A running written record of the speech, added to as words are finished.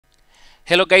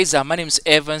Hello guys, my name is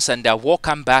Evans and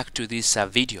welcome back to this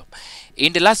video.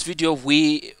 In the last video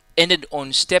we ended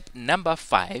on step number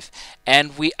 5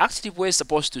 and we actually were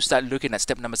supposed to start looking at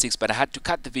step number 6, but I had to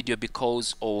cut the video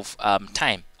because of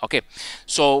time. Okay,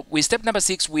 so with step number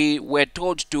 6 we were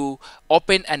told to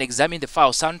open and examine the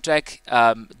file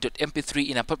soundtrack.mp3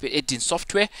 in appropriate editing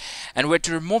software, and we're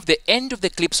to remove the end of the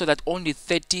clip so that only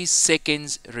 30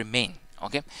 seconds remain.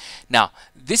 Okay, now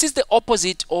this is the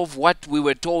opposite of what we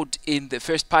were told in the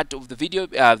first part of the video,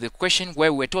 the question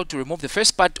where we were told to remove the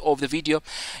first part of the video.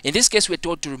 In this case we're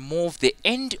told to remove the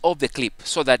end of the clip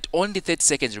so that only 30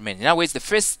 seconds remain. In other words, the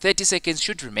first 30 seconds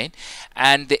should remain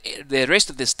and the rest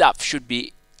of the stuff should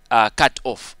be cut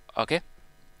off. Okay,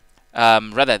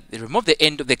 rather remove the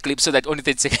end of the clip so that only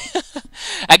 30 seconds.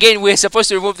 Again, we're supposed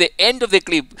to remove the end of the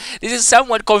clip. This is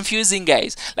somewhat confusing,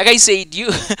 guys. Like I said,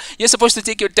 you're supposed to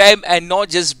take your time and not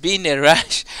just be in a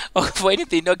rush or for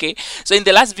anything. Okay, so in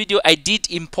the last video I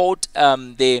did import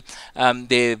the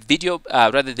video,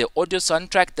 rather the audio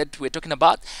soundtrack that we're talking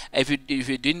about. If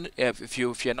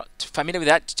you're not familiar with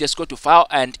that, just go to File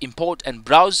and Import and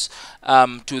browse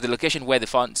to the location where the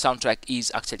soundtrack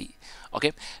is actually.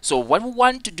 Okay, so what we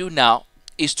want to do now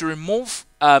is to remove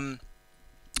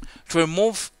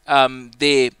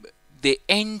the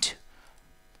end.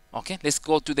 Okay, let's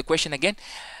go to the question again.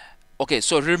 Okay,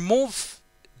 so remove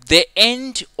the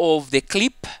end of the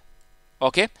clip.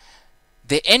 Okay,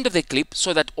 the end of the clip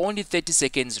so that only 30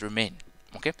 seconds remain.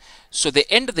 Okay, so the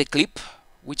end of the clip,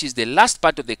 which is the last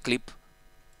part of the clip,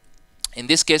 in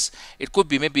this case it could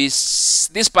be maybe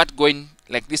this part going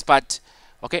like this part.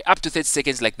 Okay, up to 30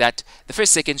 seconds like that. The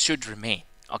first second should remain.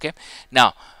 Okay,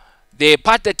 now the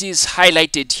part that is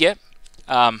highlighted here,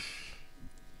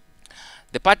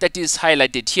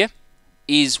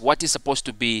 is what is supposed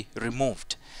to be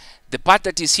removed. The part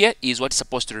that is here is what is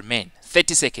supposed to remain,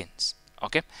 30 seconds.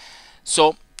 Okay,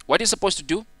 so what you're supposed to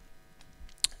do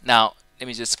now, let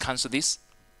me just cancel this,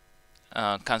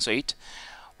 cancel it.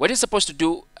 What you're supposed to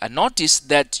do, notice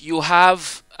that you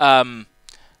have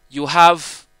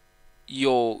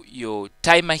your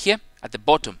timer here at the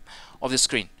bottom of the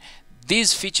screen.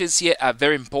 These features here are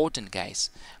very important, guys.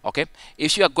 Okay,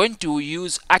 if you are going to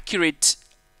use accurate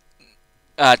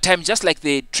time, just like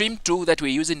the trim tool that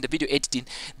we use in the video editing,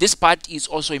 this part is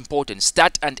also important,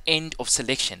 start and end of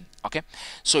selection. Okay,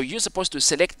 so you're supposed to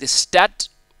select the start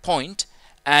point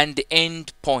and the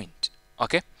end point.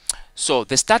 Okay, so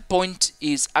the start point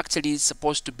is actually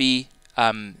supposed to be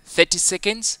 30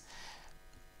 seconds.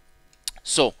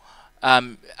 So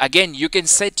again, you can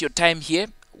set your time here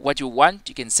what you want.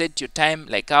 You can set your time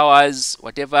like hours,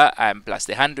 whatever, plus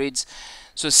the hundreds.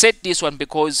 So set this one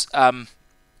because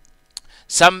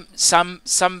some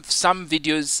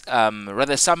videos,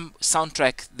 rather some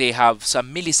soundtrack, they have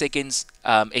some milliseconds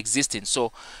existing,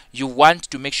 so you want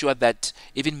to make sure that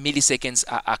even milliseconds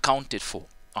are accounted for.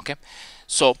 Okay,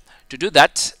 so to do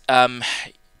that,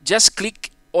 just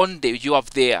click on you have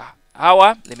the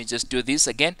hour. Let me just do this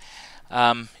again.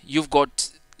 You've got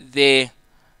the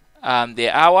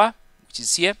hour, which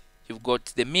is here. You've got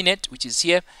the minute, which is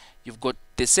here. You've got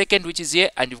the second, which is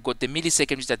here, and you've got the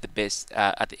millisecond, which is at the best,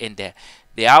 at the end there.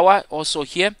 The hour also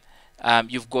here.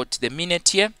 You've got the minute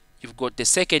here. You've got the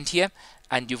second here,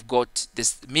 and you've got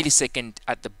this millisecond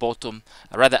at the bottom,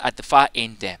 rather at the far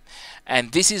end there.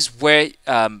 And this is where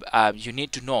you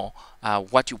need to know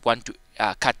what you want to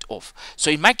cut off.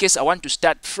 So in my case, I want to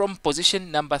start from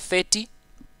position number 30.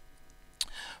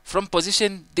 From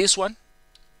position this one,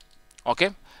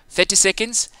 okay, 30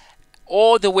 seconds,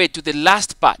 all the way to the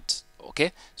last part.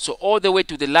 Okay, so all the way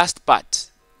to the last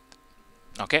part.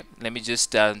 Okay, let me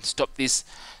just stop this.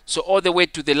 So all the way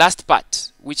to the last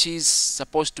part, which is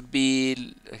supposed to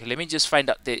be, let me just find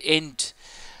out the end,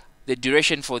 the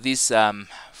duration for this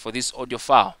audio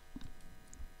file.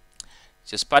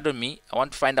 Just pardon me, I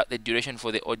want to find out the duration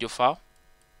for the audio file.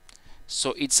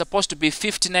 So it's supposed to be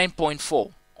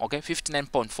 59.4. Okay,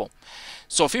 59.4.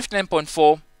 So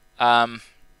 59.4,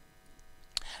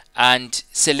 and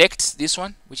select this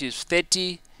one, which is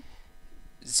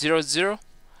 30:00.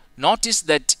 Notice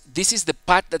that this is the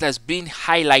part that has been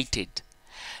highlighted.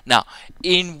 Now,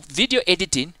 in video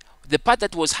editing, the part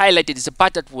that was highlighted is the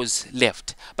part that was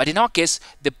left. But in our case,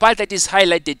 the part that is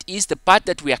highlighted is the part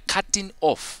that we are cutting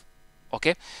off.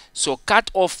 Okay, so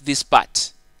cut off this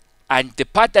part. And the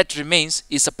part that remains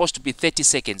is supposed to be 30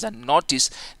 seconds. And notice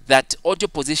that audio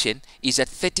position is at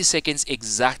 30 seconds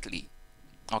exactly.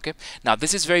 Okay. Now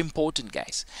this is very important,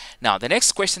 guys. Now the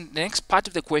next question, the next part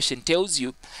of the question tells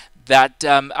you that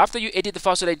after you edit the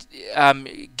file, so that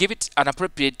give it an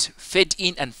appropriate fade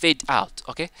in and fade out.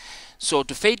 Okay. So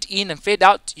to fade in and fade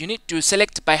out, you need to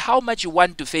select by how much you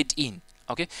want to fade in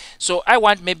Okay, so I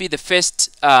want maybe the first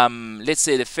let's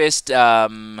say the first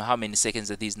how many seconds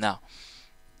are these now?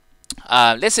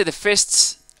 Let's say the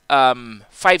first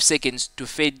 5 seconds to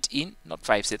fade in. Not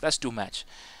 5 seconds, that's too much.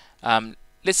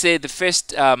 Let's say the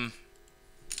first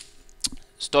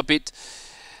stop it,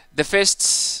 the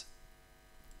first,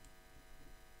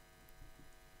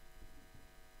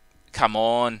 come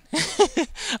on.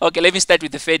 Okay, let me start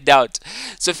with the fade out.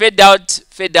 So fade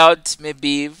out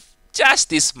maybe just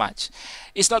this much.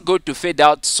 It's not good to fade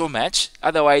out so much,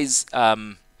 otherwise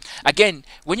again,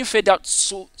 when you fade out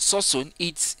so soon,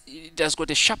 it has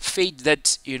got a sharp fade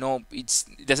that, you know, it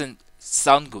doesn't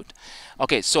sound good.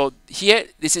 Okay, so here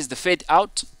this is the fade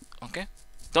out. Okay,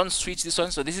 don't switch this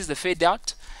one. So this is the fade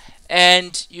out,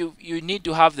 and you need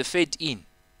to have the fade in.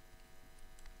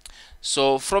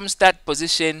 So from start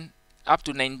position up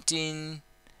to 19,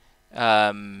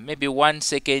 maybe 1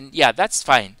 second, yeah, that's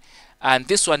fine. And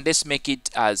this one, let's make it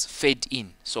as fade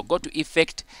in. So go to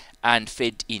effect and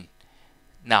fade in.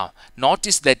 Now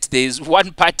notice that there is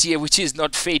one part here which is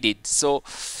not faded, so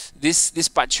this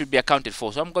part should be accounted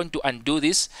for. So I'm going to undo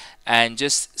this and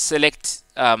just select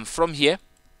from here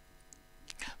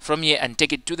and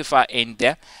take it to the far end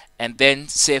there, and then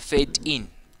say fade in.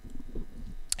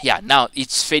 Yeah, now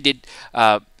it's faded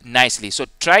nicely. So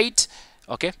try it.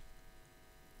 Okay,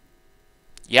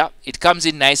 yeah, it comes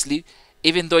in nicely,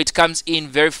 even though it comes in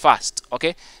very fast.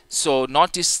 Okay, so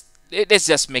notice, let's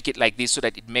just make it like this so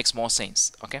that it makes more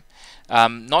sense. Okay,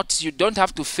 you don't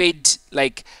have to fade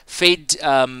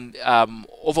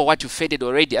over what you faded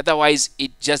already, otherwise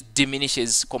it just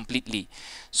diminishes completely.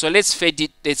 So let's fade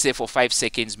it, let's say for 5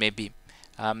 seconds maybe.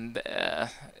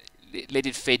 Let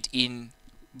it fade in,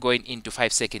 going into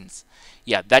 5 seconds.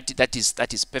 Yeah, that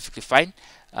is perfectly fine.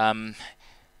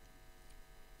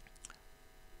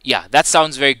 Yeah, that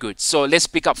sounds very good. So let's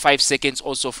pick up 5 seconds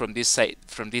also from this side,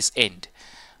 from this end.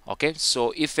 Okay,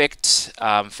 so effect,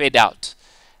 fade out,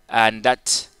 and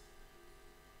that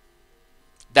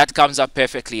comes up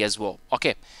perfectly as well.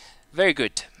 Okay, very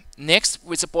good. Next,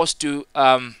 we're supposed to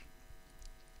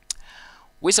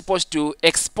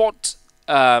export,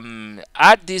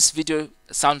 add this video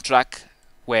soundtrack.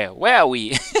 Where are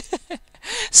we?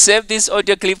 Save this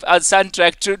audio clip as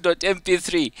soundtrack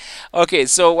true.mp3. Okay,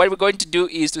 so what we're going to do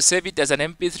is to save it as an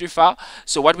mp3 file.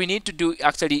 So what we need to do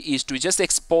actually is to just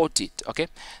export it. Okay,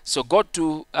 so go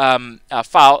to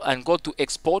file and go to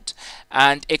export,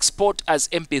 and export as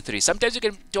mp3. Sometimes you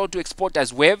can go to export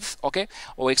as WAV, okay,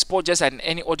 or export just in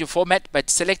any audio format, but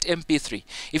select mp3.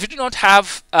 If you do not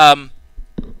have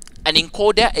an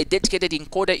encoder, a dedicated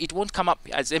encoder, it won't come up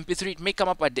as mp3. It may come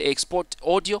up at the export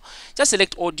audio. Just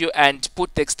select audio and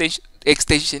put the extension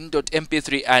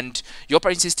 .mp3, and your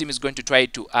operating system is going to try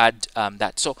to add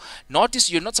that. So notice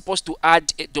you're not supposed to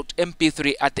add a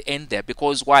 .mp3 at the end there,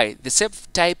 because why? The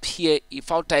save type here,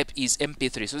 file type is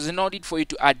mp3, so there's no need for you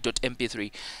to add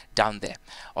 .mp3 down there.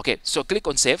 Okay, so click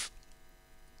on save.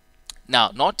 Now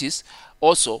notice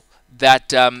also that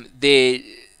the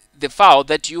file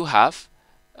that you have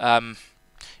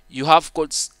got,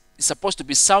 it's supposed to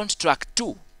be soundtrack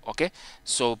 2. Okay,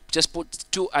 so just put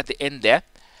 2 at the end there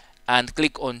and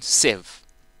click on save.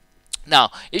 Now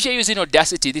if you're using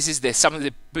Audacity, this is some of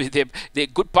the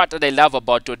good part that I love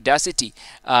about Audacity.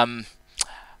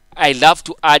 I love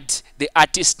to add the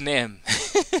artist name.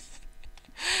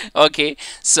 Okay,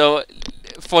 so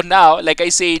for now, like I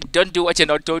say, don't do what you're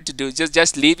not told to do.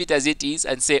 Just leave it as it is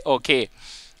and say okay.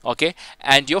 Okay,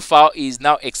 and your file is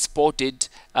now exported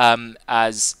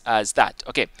as that.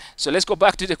 Okay, so let's go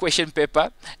back to the question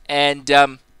paper, and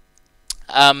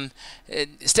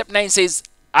step 9 says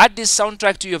add this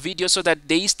soundtrack to your video so that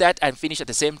they start and finish at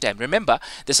the same time. Remember,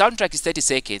 the soundtrack is 30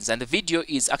 seconds and the video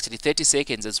is actually 30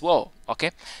 seconds as well.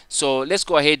 Okay, so let's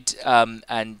go ahead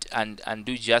and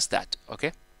do just that.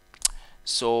 Okay,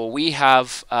 so we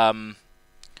have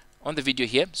on the video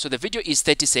here, so the video is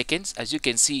 30 seconds. As you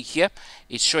can see here,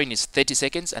 it's showing is 30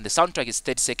 seconds and the soundtrack is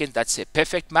 30 seconds. That's a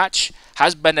perfect match,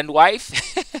 husband and wife.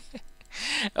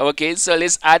 Okay, so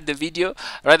let's add the video,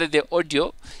 rather the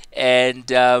audio, and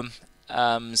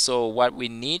so what we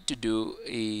need to do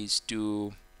is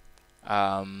to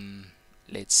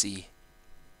let's see,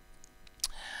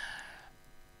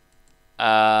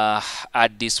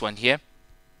 add this one here.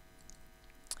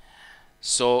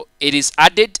 So it is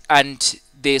added, and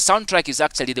the soundtrack is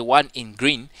actually the one in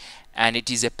green, and it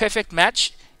is a perfect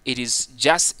match. It is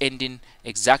just ending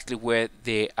exactly where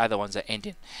the other ones are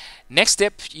ending. Next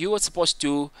step, you are supposed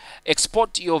to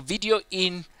export your video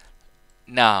in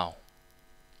now.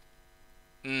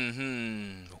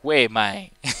 Where am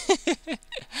I?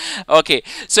 Okay,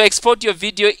 so export your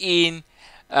video in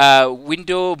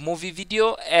window movie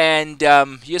video, and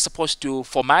you're supposed to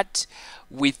format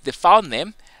with the file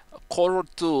name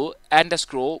Coral2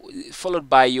 underscore followed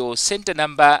by your center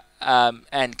number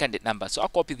and candidate number. So I'll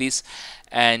copy this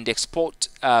and export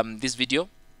this video.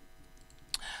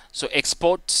 So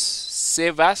export,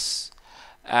 save as,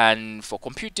 and for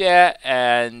computer,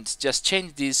 and just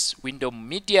change this window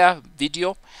media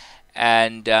video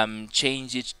and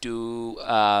change it to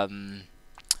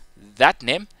that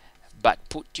name, but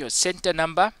put your center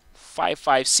number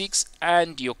 556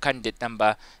 and your candidate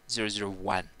number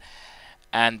 001,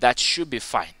 and that should be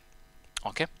fine.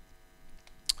 Okay,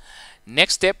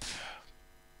 next step.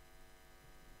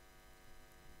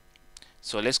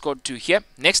 So let's go to here.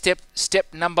 Next step,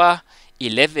 step number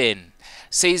 11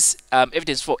 says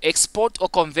evidence for export or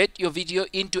convert your video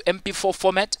into MP4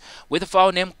 format with a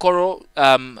file name Coral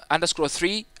underscore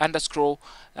 3 underscore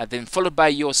then followed by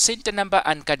your center number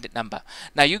and candidate number.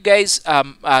 Now you guys,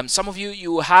 some of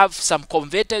you have some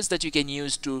converters that you can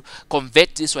use to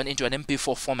convert this one into an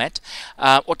MP4 format.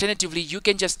 Alternatively, you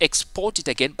can just export it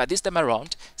again, but this time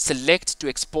around select to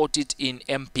export it in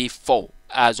MP4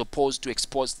 as opposed to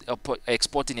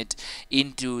exporting it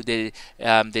into the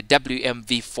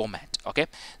WMV format. Okay,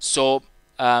 so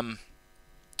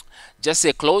just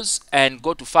say close and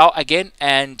go to file again,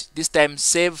 and this time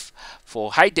save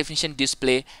for high definition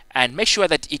display, and make sure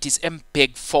that it is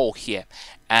MPEG-4 here,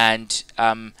 and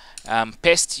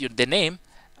paste the name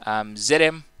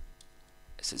ZM.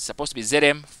 It's supposed to be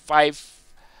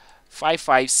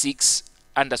ZM5556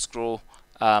 underscore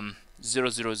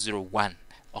 0001.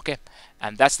 Okay,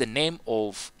 and that's the name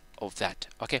of that.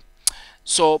 Okay,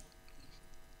 so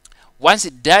once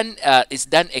it's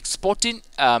done exporting,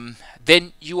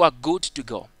 then you are good to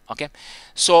go. Okay,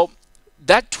 so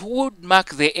that would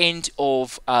mark the end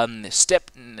of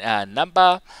step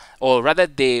number, or rather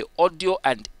the audio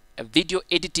and video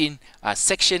editing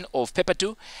section of paper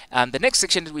 2. And the next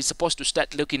section that we're supposed to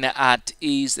start looking at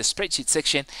is the spreadsheet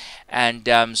section, and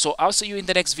so I'll see you in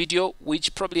the next video,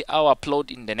 which probably I'll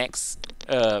upload in the next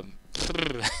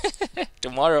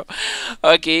tomorrow.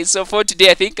 Okay, so for today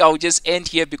I think I'll just end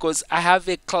here because I have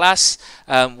a class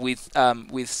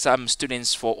with some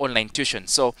students for online tuition.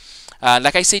 So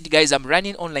like I said, guys, I'm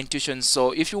running online tuition,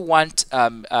 so if you want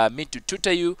me to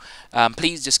tutor you,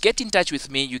 please just get in touch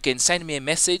with me. You can send me a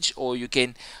message or you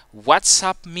can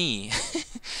WhatsApp me.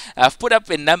 I've put up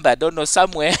a number, I don't know,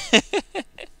 somewhere.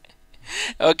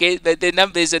 Okay, the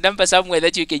number is a number somewhere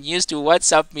that you can use to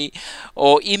WhatsApp me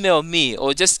or email me,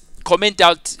 or just comment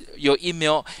out your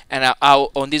email and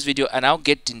I'll on this video, and I'll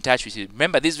get in touch with you.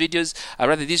 Remember, these videos,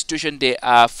 rather this tuition, they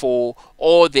are for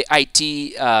all the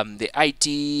IT, the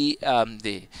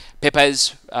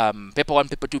papers, paper 1,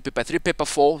 paper 2, paper 3, paper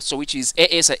 4, so which is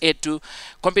AS and A2,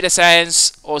 computer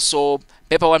science, also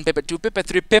paper 1, paper 2, paper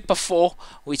 3, paper 4,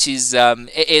 which is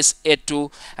AS,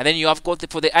 A2, and then you have got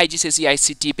for the IGCSE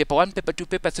ICT, paper 1, paper 2,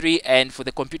 paper 3, and for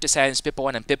the computer science, paper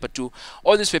 1 and paper 2.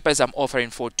 All these papers I'm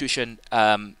offering for tuition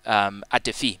at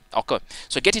a fee. Okay,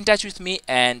 so get in touch with me,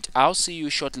 and I'll see you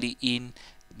shortly in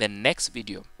the next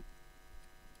video.